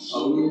a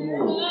little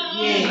more.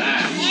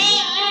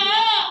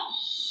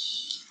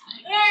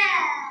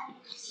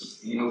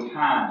 Ain't no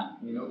time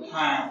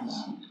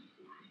now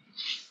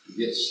to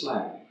get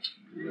slack.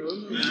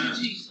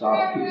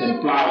 Start picking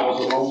flowers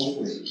along the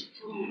way.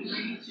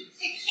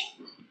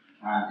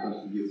 Time for us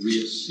to get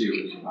real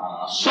serious about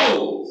our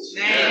souls.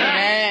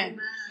 Amen.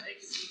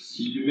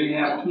 See, you may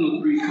have 2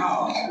 or 3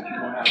 cars, but you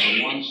don't have the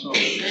one soul.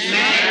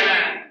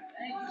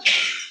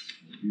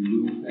 You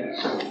lose that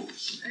soul.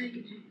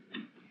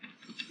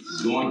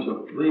 Going to a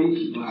place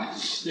you don't have to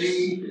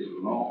stay as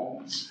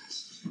long as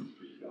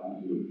God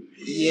will.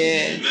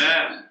 Yes.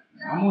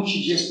 I want you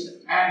just to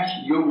ask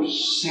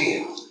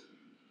yourself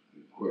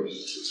the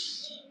question.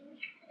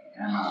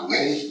 Am I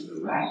ready for the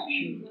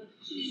rapture?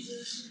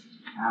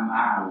 Am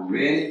I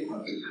ready for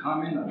the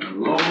coming of the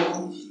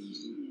Lord?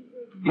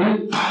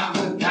 If I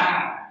would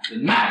die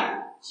tonight,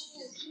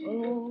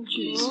 Oh,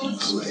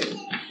 Jesus. I'm ready.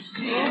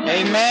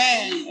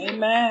 Amen.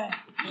 Amen.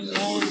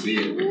 Amen.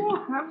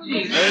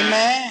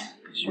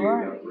 That's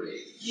right.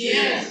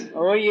 Yes.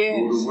 Oh, yes.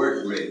 Go to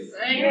work ready.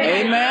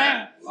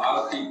 Amen. A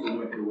lot of people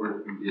went to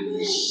work and didn't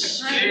make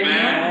it.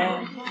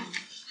 Amen.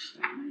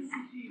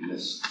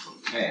 Let's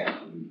prepare to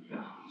be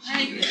God.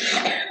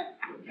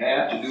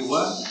 Prepare to do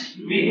what?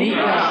 Be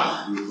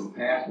God. We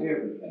prepare for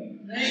everything.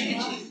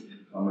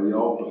 Some of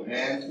y'all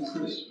preparing for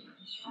Christmas.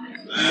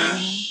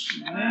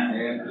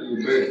 Preparing for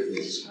your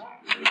birthday.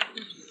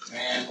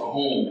 Preparing for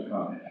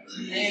homecoming.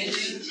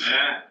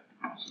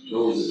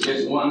 Those are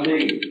just one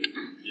day.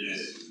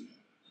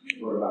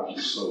 What about your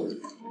soul?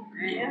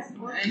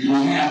 You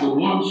don't have the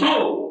one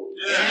soul.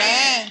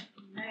 Amen.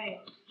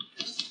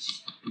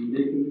 You're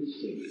making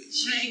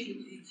mistakes.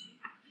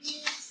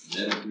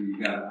 That's where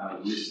you gotta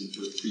listen to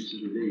the preacher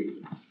today.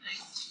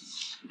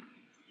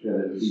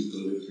 Telling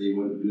people if they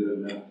weren't good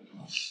enough,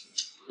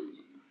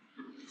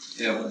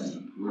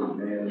 heaven wasn't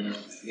bad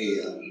enough,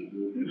 hell,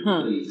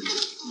 please,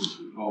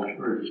 all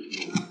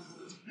purgatory.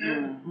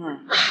 Then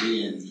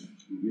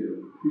you get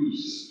a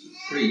priest to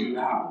pray you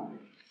out.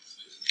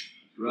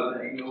 Brother,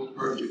 ain't no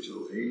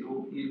purgatory, ain't no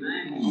in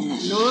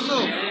between. No.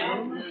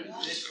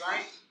 That's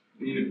right.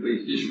 Any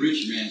place, this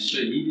rich man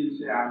said, he didn't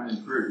say I'm in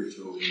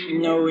purgatory.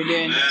 No, we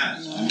didn't.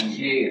 I'm in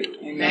hell.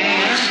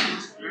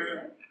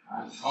 Amen.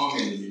 I'm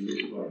tormented in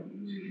this way.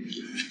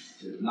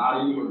 There's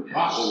not even a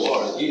drop of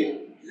water here.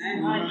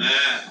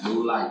 No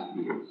light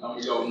here. Some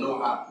of y'all know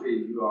how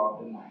afraid you are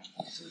tonight.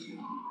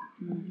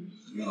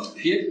 You know, a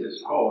pit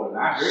that's cold. And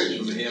I heard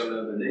from hell the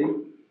other day.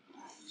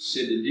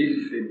 Said it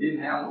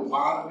didn't have no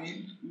bottom in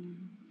it.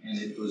 And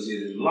it was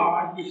as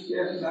large as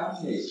 7 out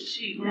here.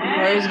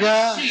 Praise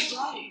God.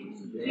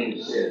 Then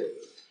it said,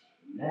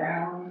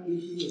 narrow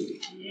is the way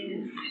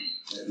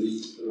that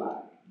leads to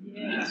life.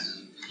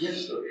 Yes.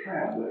 Just a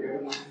traveler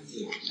every night and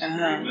day.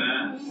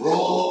 Uh-huh.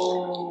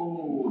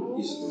 Road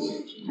is the way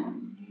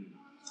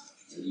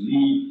that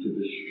leads to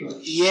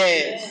destruction.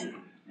 Yes.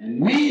 And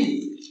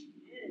many,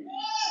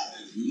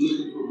 you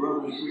looking for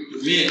brothers and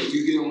sisters, men, if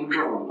you get on the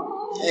road,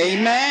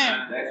 Amen.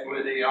 that's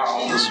where they are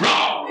on the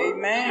road.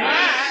 Amen.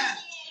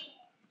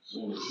 So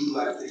do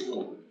like they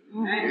want.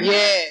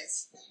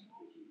 Yes.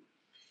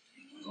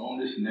 On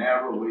this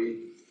narrow way,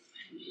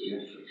 it's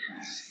just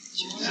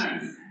a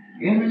traveler.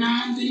 Every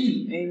now and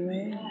then.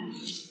 Amen.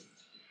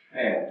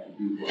 Have to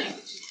do what?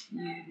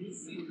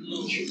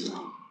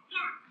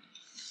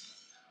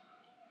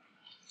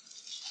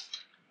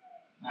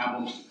 I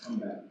want to come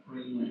back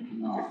praying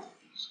tonight.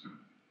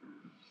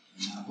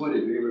 Now, what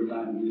if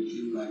everybody just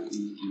do like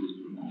these do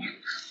tonight?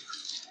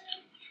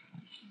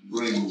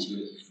 Bring this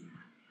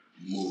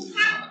more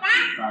tonight.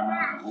 Try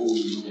not to hold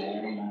you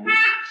all night.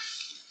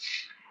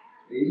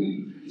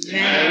 Amen.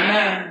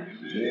 Amen.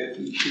 There's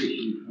some church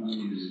you come in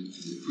and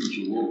the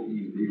preacher walk in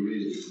and they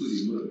ready to put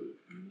him up.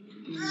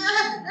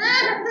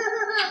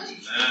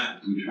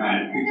 We try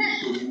to preach it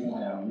so you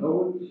won't have no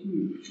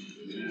excuse.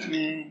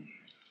 Amen.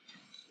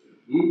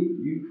 If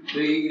you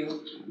fail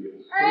to get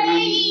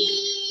saved,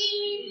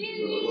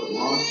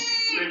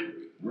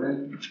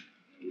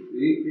 if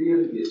they fail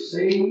to get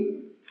saved,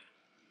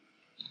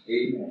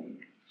 amen.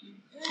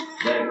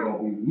 That's going to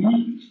be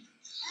weak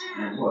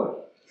and what?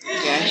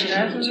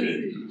 Gotcha.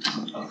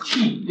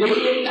 Keep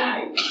day and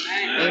night.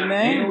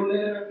 Amen. Ain't no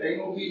letter, ain't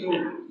gonna be no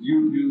you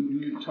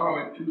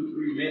torment 2 or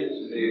 3 minutes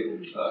and they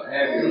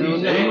have your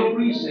reset. Ain't no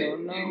reset.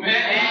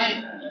 Amen.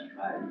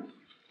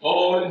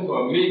 Falling for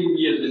a million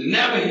years and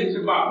never hits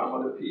the bottom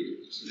of the pit.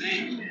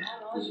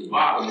 This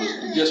bottom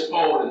is just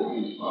falling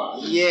in the spot.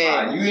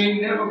 Yeah. You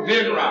ain't never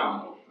been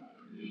around.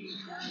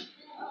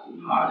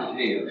 Hard as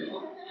hell.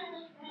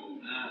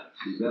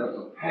 You better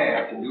prepare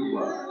to do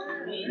what?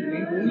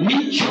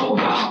 Meet your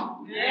God.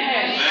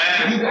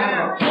 You got an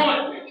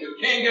appointment you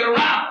can't get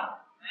around.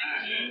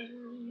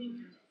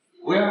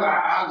 Well,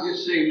 I'll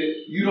just say that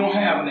you don't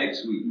have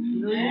next week.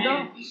 No, you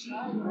don't.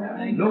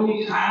 No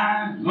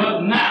time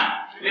but now.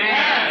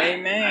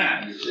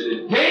 Amen. You said,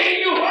 the day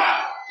you are.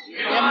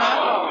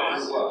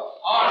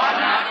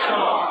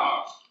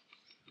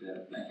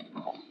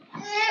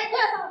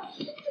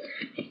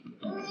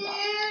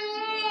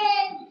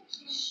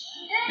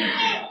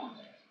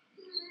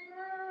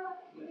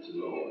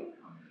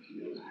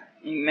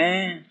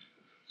 Amen.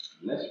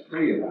 Let's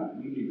pray about it.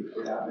 We need to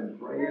pray. I've been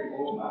praying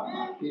more about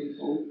my kids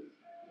for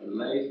the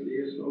last day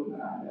or so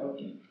that I helped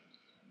them.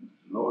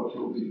 The Lord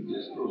told me to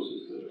just go,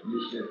 Sister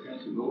Miss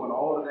Attention, go in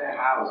all of their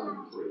houses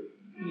and pray.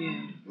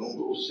 Yeah. Don't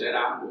go sit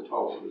out and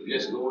talk to them.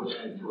 Just go in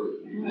there and pray.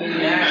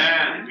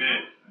 Amen.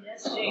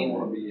 I don't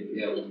want to be in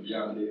hell with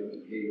John Dale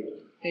and Hale.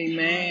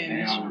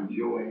 Amen. Now and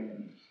Joanne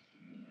and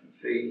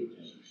Faith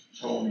and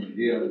Tony and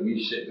Dale and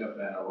me sitting up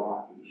at a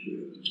rock and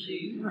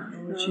shit. Oh,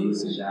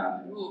 Jesus.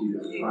 Out and see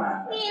them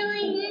crying,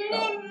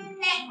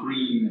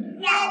 screaming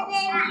and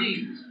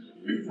hollering.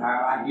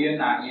 Anytime I hear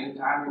now,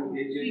 anytime you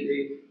get your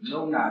day,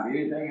 no, now, if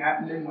anything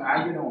happening when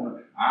I get on,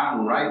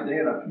 I'm right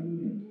there in a few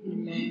minutes.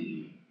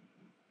 Amen.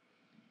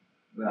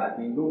 But I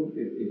can't go,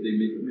 if they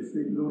make a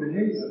mistake, go to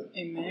hell.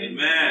 Amen.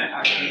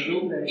 I can't go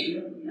back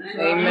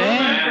there.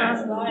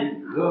 Amen.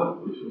 Big blood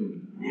between.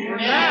 Amen.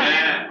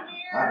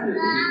 I said,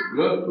 big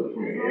blood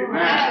between.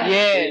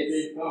 Yes.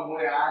 They come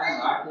where I am,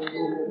 I can't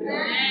go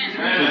there.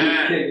 So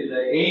just tell you,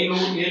 there ain't no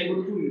in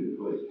between the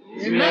place.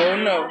 No,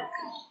 no.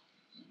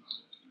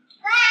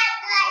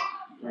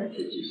 Thank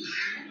you, Jesus.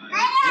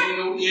 Ain't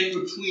no in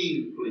between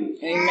the place.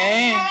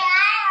 Amen.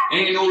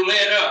 Ain't no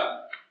let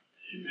up.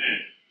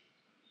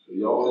 So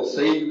y'all that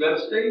say you better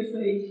stay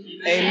safe.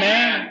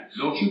 Amen.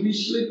 Don't you be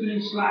slipping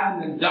and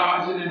sliding and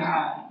dodging and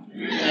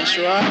hiding. That's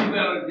You right.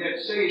 better get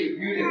saved. If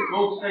you didn't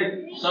folks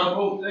think, some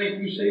folks think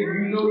you saved,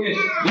 you know you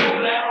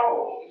don't let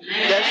all.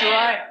 That's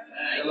right.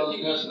 Tell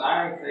them,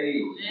 I ain't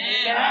saved.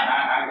 I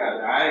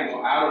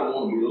don't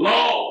want to be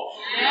lost.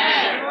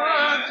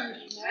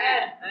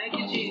 Thank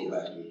you,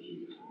 Jesus.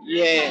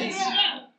 Yes.